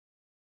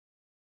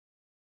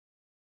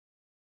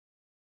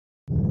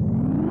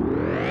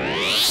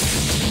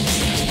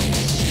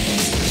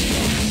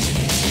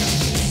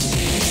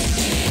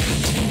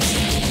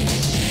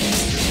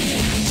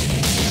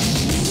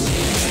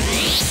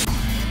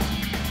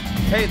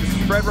Hey, this is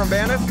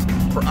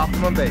Roumbanis for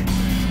Optimum Baits.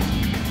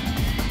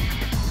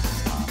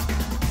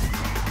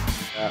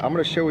 I'm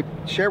going to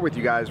share with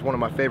you guys one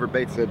of my favorite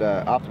baits that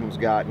Optimum's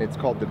got, and it's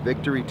called the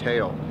Victory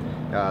Tail.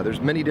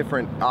 There's many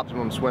different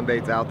Optimum swim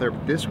baits out there,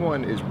 but this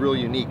one is really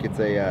unique. It's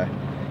a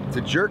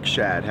jerk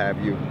shad,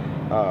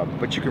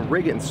 but you can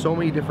rig it in so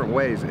many different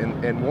ways.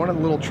 And one of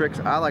the little tricks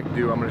I like to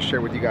do, I'm going to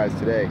share with you guys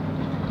today.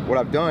 What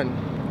I've done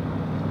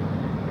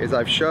is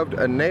I've shoved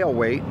a nail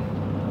weight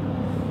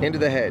into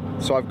the head.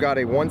 So I've got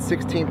a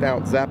 1/16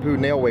 ounce Zappu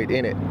nail weight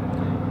in it.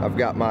 I've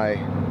got my,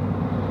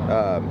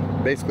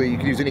 basically you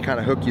can use any kind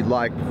of hook you'd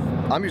like.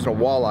 I'm using a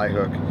walleye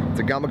hook. It's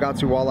a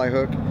Gamakatsu walleye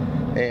hook,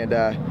 and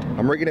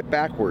I'm rigging it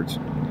backwards.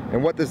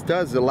 And what this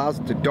does is it allows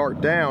it to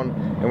dart down,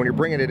 and when you're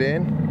bringing it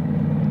in,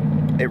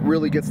 it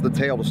really gets the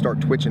tail to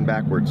start twitching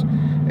backwards,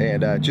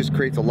 and it just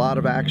creates a lot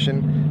of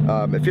action.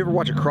 If you ever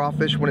watch a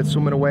crawfish when it's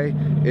swimming away,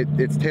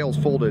 its tail's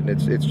folded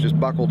and it's just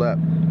buckled up.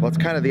 Well, it's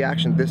kind of the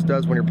action this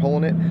does when you're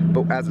pulling it,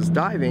 but as it's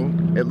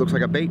diving, it looks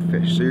like a bait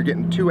fish. So you're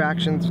getting two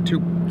actions, two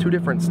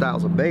different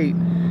styles of bait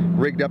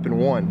rigged up in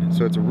one.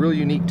 So it's a really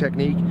unique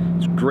technique.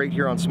 It's great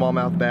here on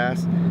smallmouth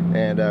bass,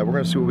 and we're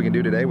gonna see what we can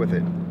do today with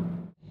it.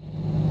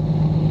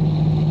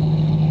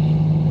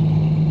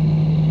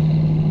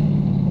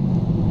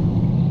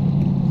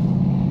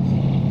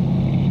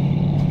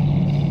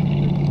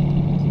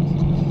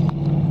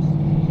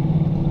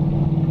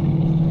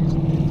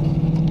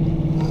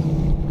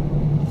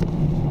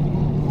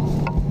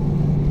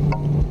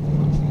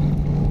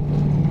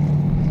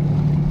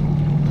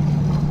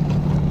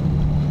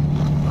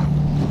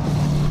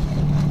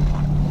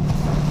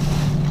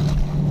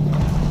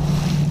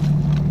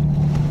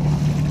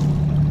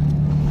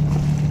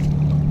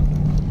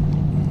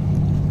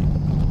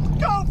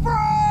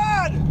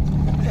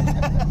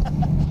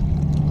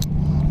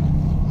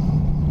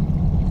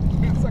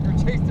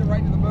 Chased it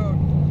right to the boat.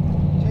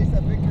 Chased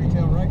that victory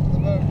tail right to the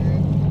boat,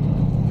 dude.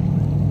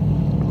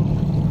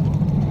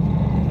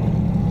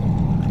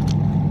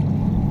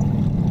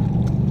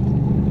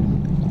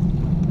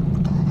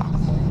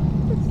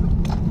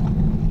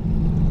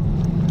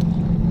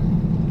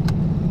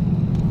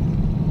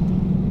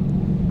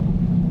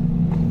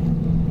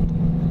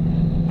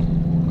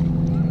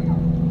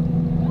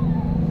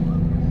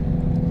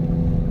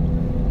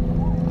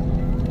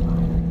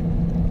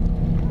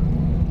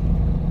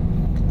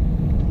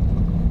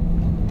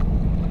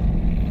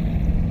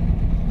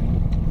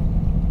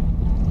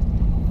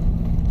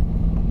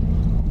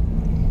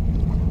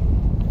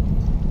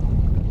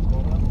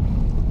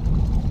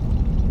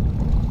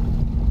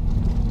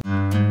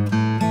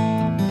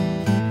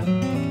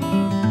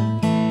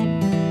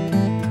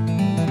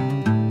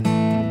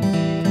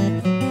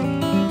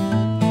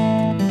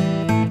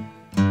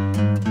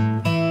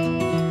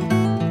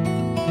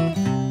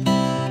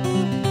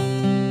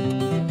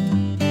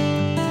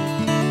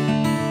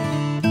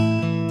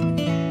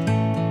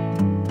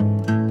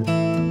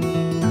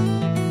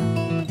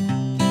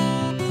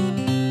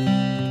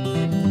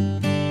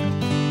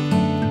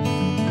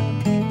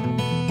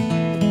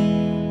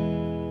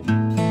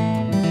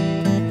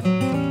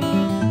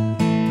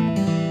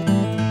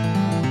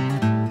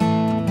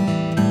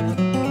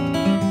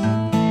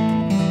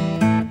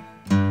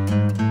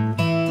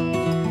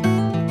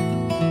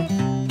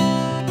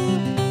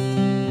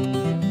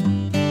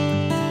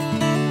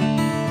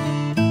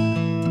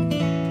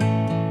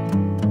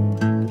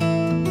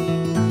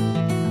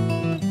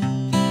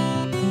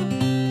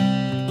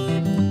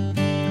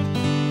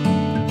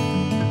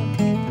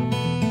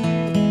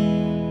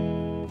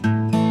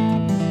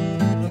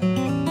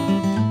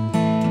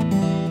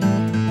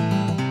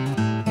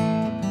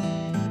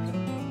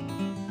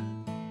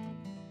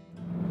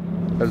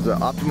 That is the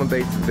Optimum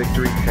Baits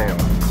Victory Tail.